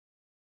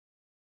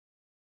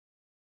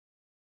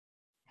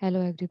Hello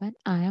everyone,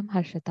 I am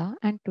Harshita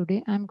and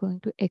today I am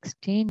going to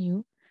explain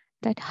you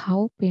that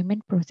how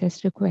payment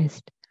process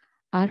requests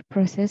are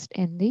processed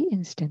in the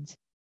instance.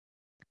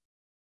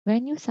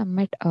 When you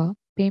submit a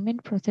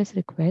payment process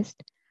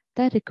request,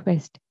 the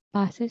request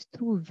passes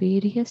through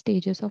various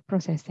stages of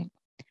processing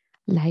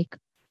like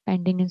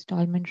pending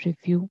installment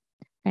review,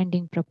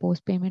 pending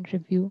proposed payment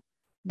review,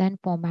 then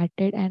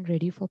formatted and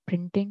ready for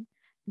printing.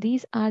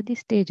 These are the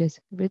stages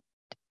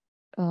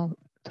uh,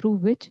 through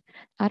which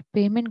our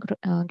payment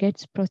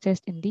gets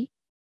processed in the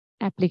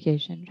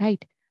application,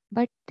 right?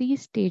 But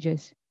these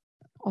stages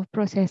of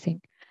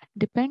processing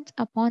depends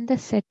upon the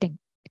setting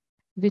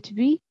which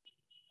we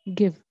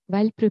give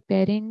while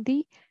preparing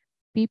the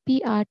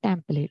PPR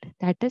template,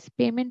 that is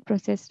payment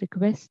process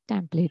request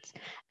templates,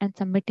 and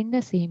submitting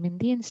the same in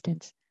the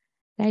instance,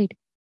 right?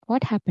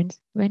 What happens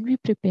when we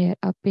prepare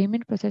a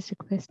payment process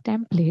request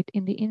template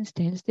in the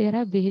instance, there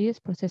are various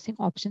processing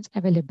options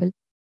available,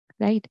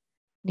 right?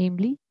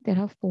 Namely, there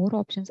are four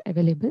options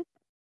available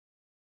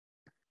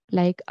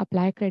like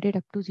apply credit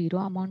up to zero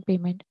amount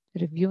payment,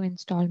 review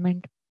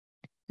installment,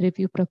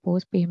 review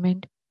proposed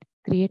payment,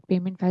 create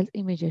payment files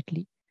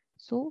immediately.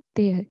 So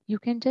there you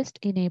can just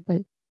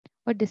enable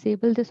or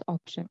disable this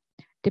option.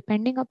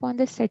 Depending upon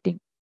the setting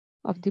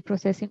of the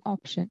processing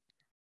option,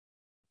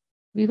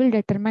 we will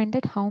determine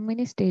that how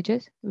many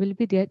stages will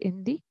be there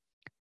in the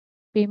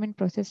payment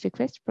process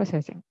request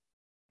processing.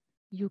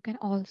 You can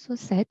also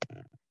set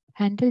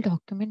handle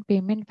document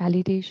payment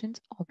validations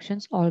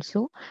options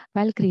also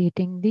while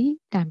creating the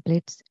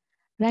templates,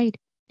 right?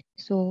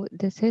 So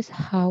this is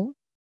how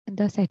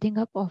the setting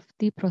up of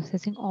the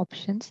processing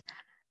options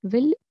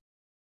will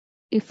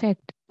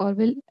affect or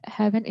will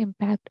have an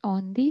impact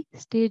on the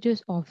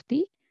stages of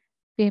the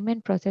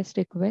payment process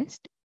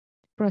request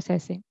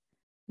processing,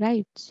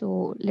 right?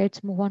 So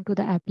let's move on to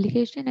the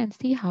application and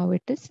see how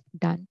it is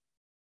done.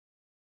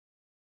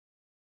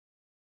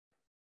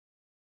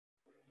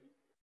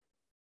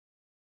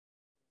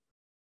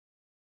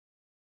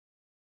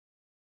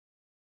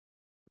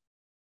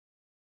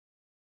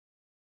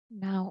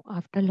 Now,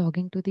 after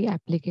logging to the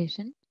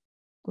application,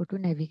 go to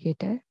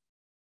Navigator,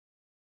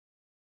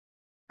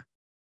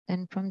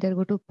 then from there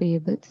go to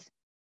Payables,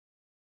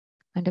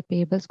 under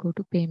Payables go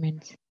to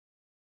Payments.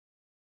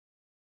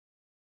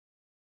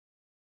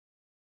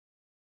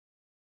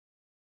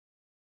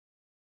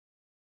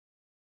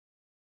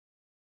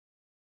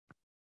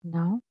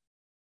 Now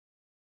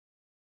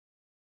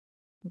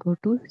go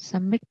to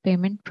Submit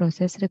Payment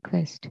Process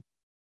Request.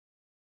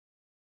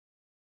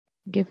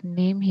 Give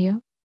name here.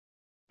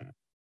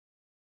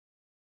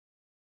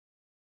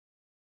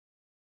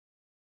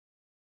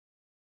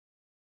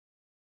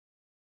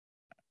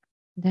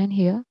 Then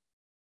here,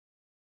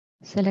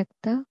 select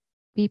the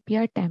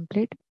PPR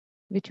template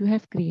which you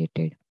have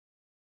created.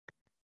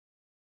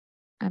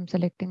 I'm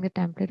selecting the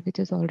template which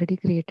is already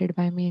created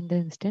by me in the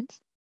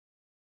instance.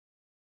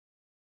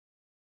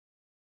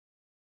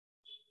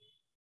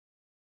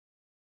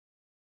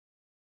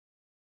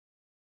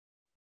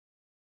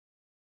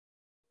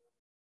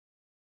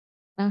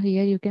 Now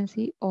here you can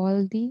see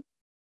all the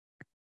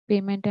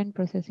payment and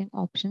processing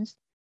options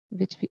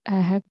which I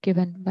have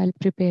given while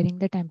preparing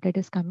the template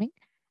is coming.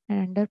 And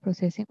under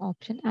processing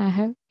option, I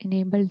have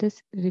enabled this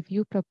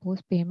review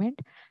proposed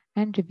payment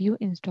and review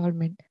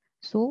installment.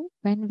 So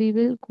when we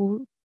will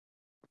go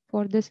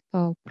for this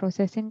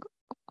processing,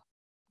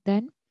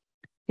 then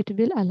it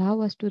will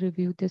allow us to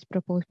review this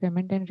proposed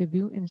payment and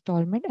review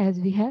installment as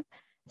we have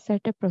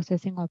set a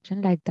processing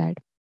option like that,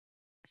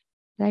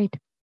 right?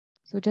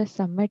 So just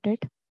submit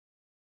it.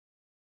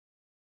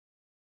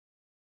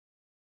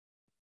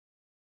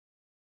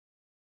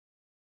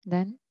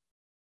 Then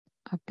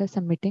after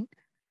submitting,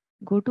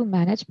 go to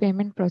manage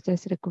payment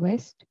process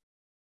request,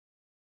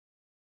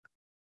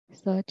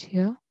 search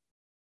here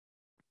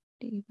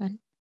T1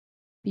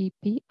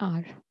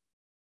 PPR.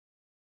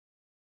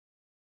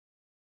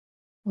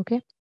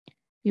 Okay,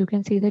 you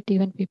can see the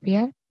T1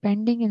 PPR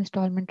pending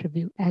installment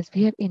review as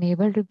we have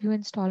enabled review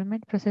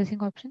installment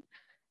processing option.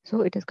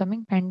 So it is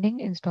coming pending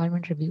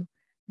installment review.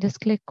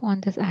 Just click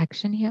on this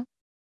action here.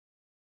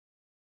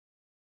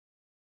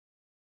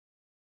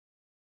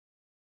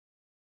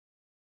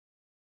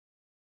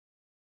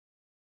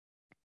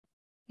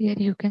 Here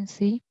you can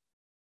see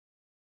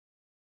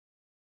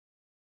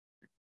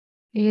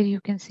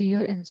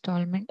your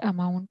installment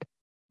amount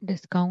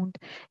discount.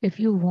 If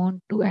you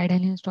want to add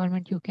an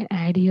installment, you can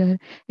add here.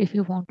 If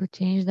you want to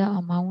change the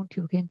amount,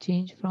 you can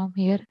change from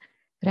here,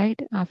 right?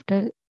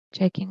 After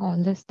checking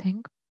all this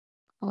thing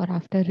or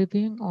after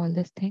reviewing all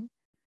this thing,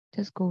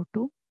 just go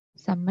to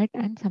submit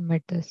and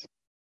submit this.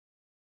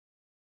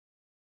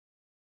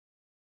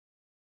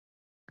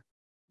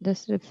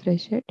 Just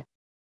refresh it.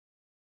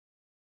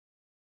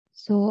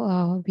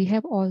 So we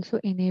have also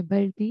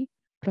enabled the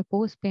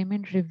proposed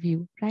payment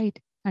review, right?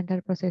 Under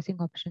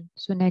processing option.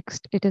 So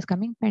next it is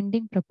coming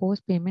pending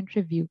proposed payment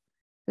review.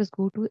 Just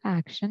go to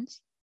actions.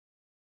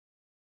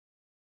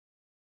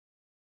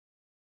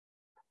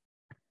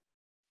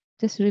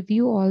 Just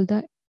review all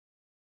the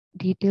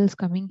details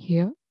coming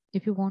here.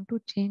 If you want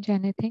to change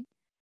anything,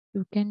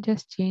 You can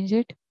just change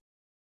it,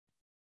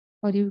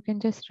 or you can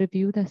just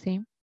review the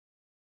same.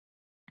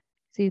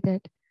 See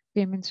that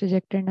payments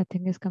rejected,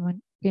 nothing is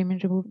coming.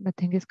 Payment removed,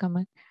 nothing is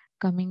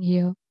coming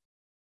here.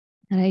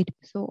 Right.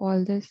 So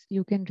all this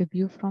you can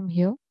review from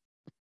here.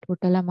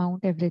 Total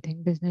amount,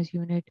 everything, business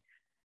unit.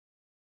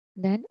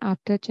 Then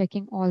after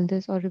checking all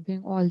this or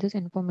reviewing all this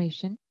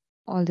information,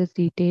 all this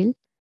detail,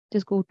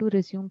 just go to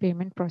resume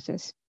payment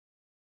process.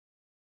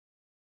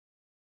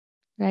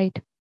 Right.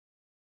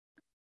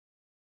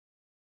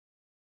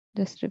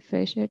 Just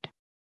refresh it.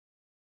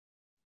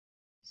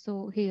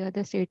 So here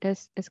the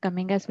status is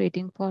coming as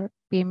waiting for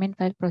payment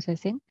file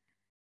processing.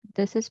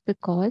 This is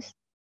because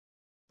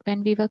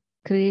when we were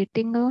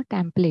creating a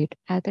template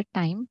at the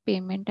time,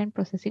 payment and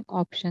processing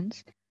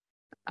options,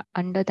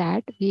 under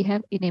that we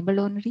have enabled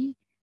only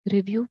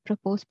review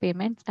proposed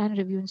payments and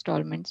review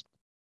installments,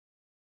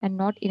 and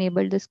not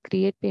enabled this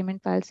create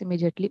payment files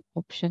immediately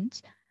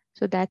options.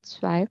 So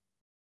that's why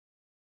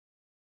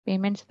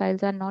payments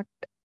files are not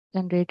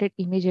generated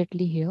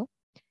immediately here.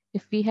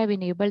 If we have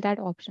enabled that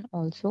option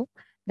also,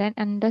 then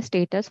under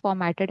status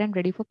formatted and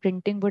ready for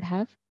printing would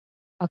have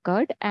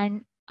occurred,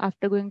 and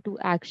after going to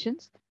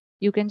actions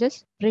you can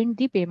just print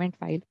the payment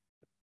file.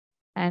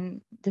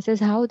 And this is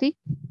how the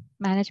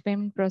managed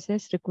payment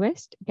process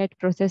request get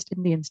processed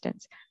in the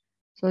instance.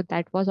 So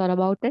that was all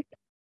about it.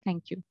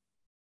 Thank you.